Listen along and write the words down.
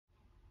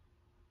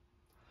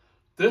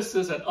This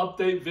is an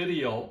update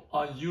video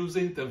on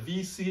using the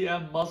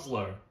VCM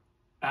muzzler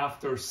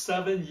after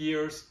 7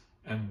 years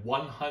and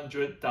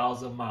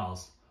 100,000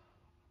 miles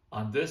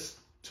on this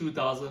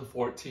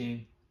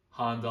 2014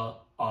 Honda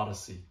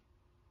Odyssey.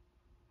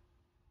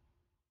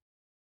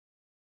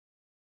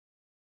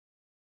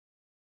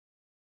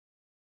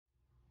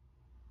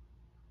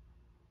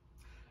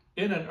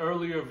 In an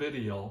earlier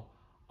video,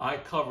 I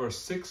covered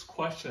 6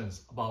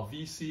 questions about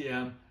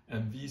VCM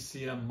and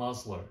VCM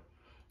muzzler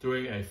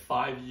during a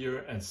 5-year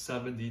and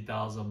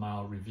 70,000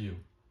 mile review.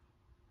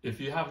 If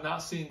you have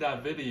not seen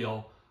that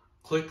video,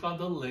 click on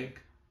the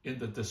link in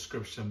the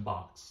description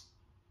box.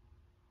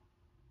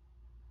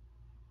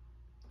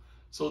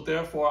 So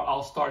therefore,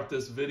 I'll start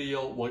this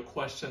video with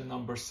question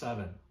number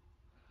 7.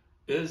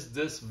 Is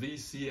this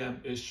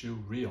VCM issue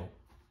real?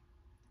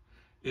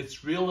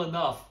 It's real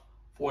enough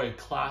for a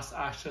class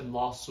action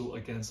lawsuit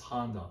against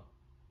Honda,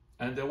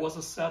 and there was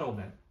a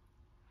settlement.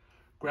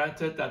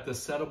 Granted that the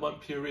settlement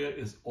period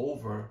is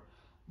over,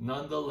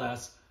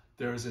 nonetheless,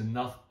 there is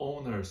enough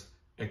owners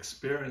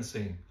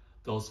experiencing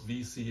those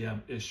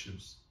VCM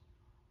issues.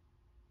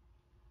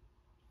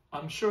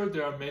 I'm sure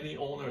there are many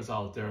owners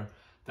out there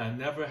that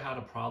never had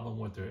a problem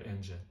with their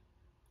engine.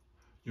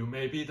 You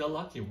may be the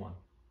lucky one.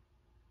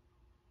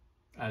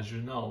 As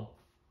you know,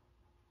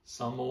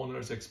 some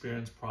owners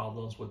experience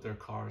problems with their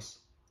cars,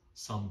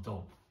 some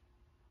don't.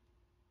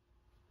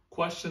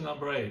 Question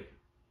number 8.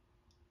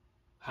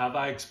 Have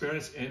I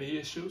experienced any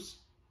issues?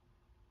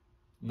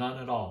 None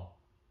at all.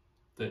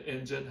 The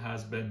engine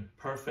has been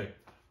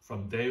perfect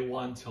from day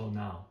one till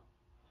now.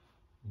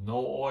 No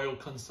oil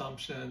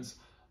consumptions,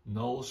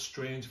 no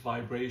strange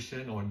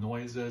vibration or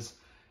noises.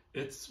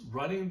 It's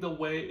running the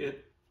way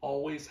it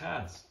always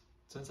has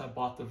since I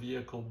bought the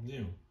vehicle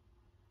new.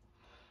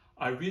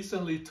 I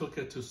recently took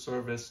it to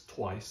service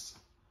twice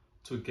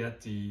to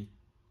get the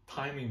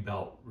timing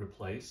belt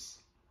replaced,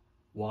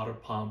 water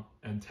pump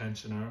and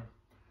tensioner,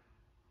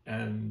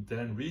 and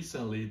then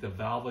recently the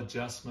valve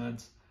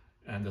adjustment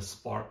and the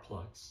spark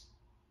plugs.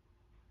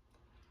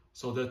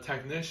 So the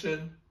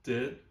technician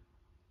did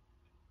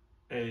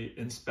an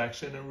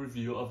inspection and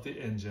review of the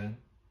engine.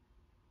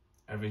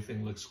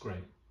 Everything looks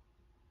great.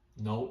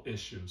 No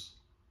issues.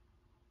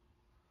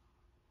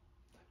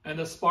 And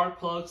the spark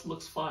plugs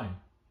looks fine.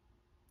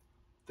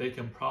 They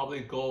can probably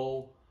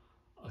go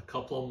a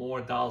couple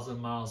more thousand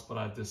miles, but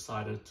I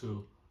decided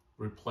to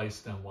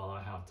replace them while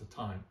I have the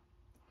time.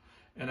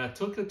 And I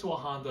took it to a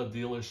Honda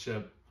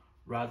dealership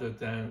rather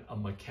than a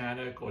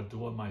mechanic or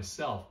do it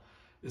myself,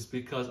 is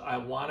because I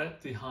wanted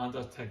the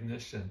Honda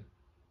technician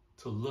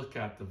to look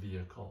at the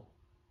vehicle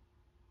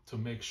to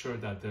make sure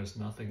that there's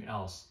nothing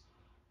else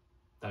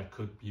that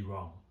could be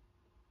wrong.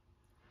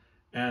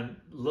 And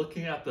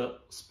looking at the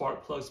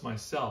spark plugs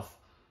myself,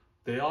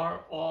 they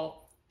are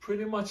all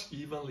pretty much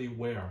evenly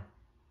wear.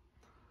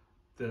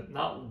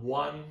 Not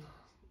one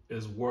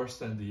is worse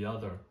than the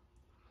other,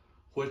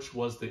 which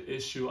was the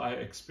issue I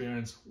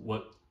experienced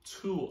with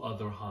 2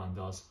 other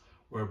Hondas,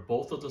 where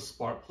both of the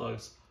spark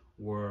plugs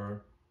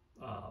were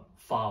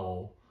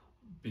foul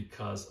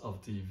because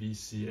of the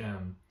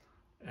VCM,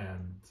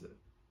 and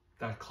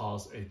that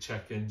caused a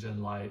check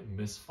engine light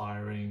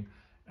misfiring.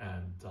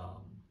 And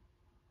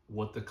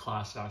with the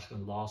class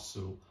action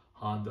lawsuit,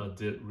 Honda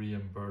did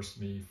reimburse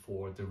me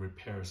for the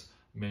repairs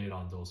made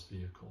on those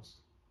vehicles.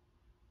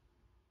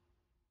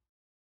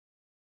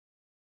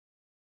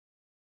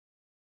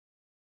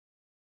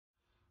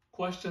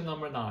 Question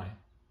number 9.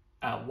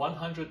 At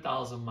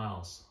 100,000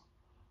 miles,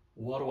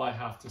 what do I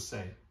have to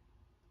say?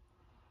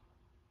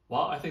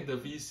 Well, I think the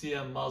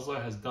VCM muzzler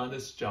has done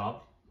its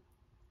job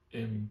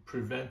in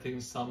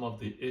preventing some of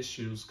the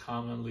issues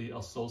commonly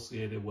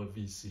associated with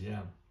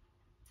VCM.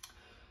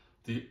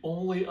 The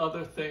only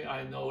other thing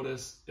I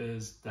noticed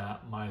is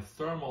that my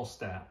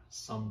thermostat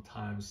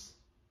sometimes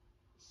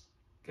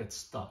gets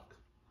stuck.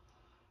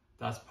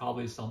 That's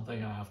probably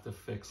something I have to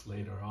fix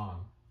later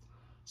on.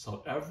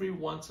 So every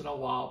once in a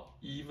while,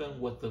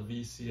 even with the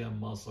VCM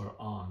muzzler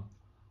on,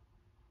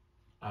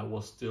 I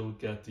will still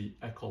get the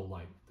echo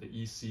light, the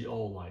ECO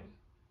light,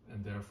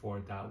 and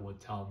therefore that would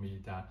tell me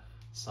that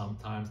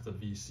sometimes the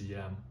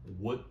VCM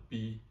would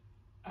be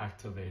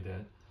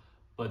activated,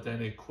 but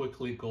then it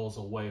quickly goes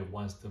away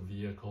once the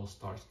vehicle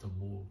starts to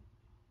move.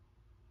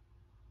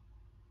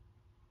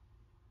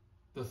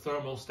 The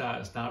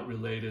thermostat is not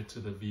related to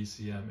the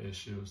VCM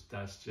issues.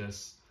 That's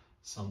just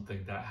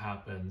something that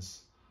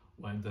happens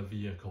when the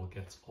vehicle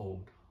gets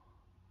old.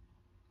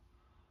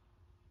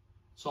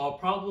 So I'll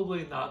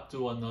probably not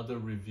do another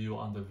review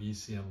on the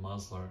VCM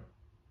muzzler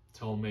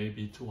till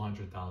maybe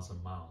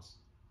 200,000 miles.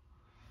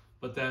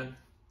 But then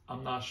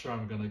I'm not sure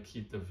I'm going to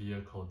keep the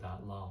vehicle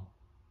that long,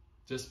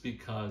 just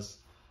because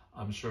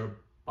I'm sure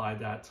by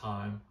that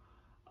time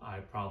I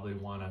probably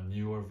want a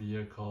newer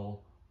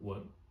vehicle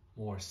with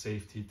more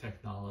safety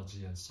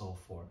technology and so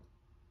forth.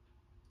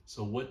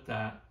 So with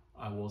that,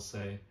 I will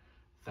say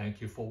thank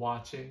you for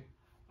watching.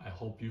 I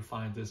hope you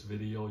find this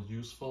video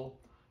useful.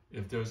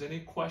 If there's any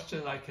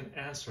question I can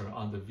answer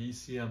on the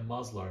VCM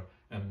muzzler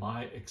and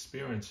my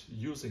experience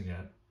using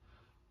it,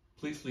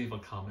 please leave a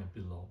comment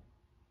below.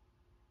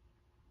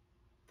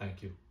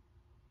 Thank you.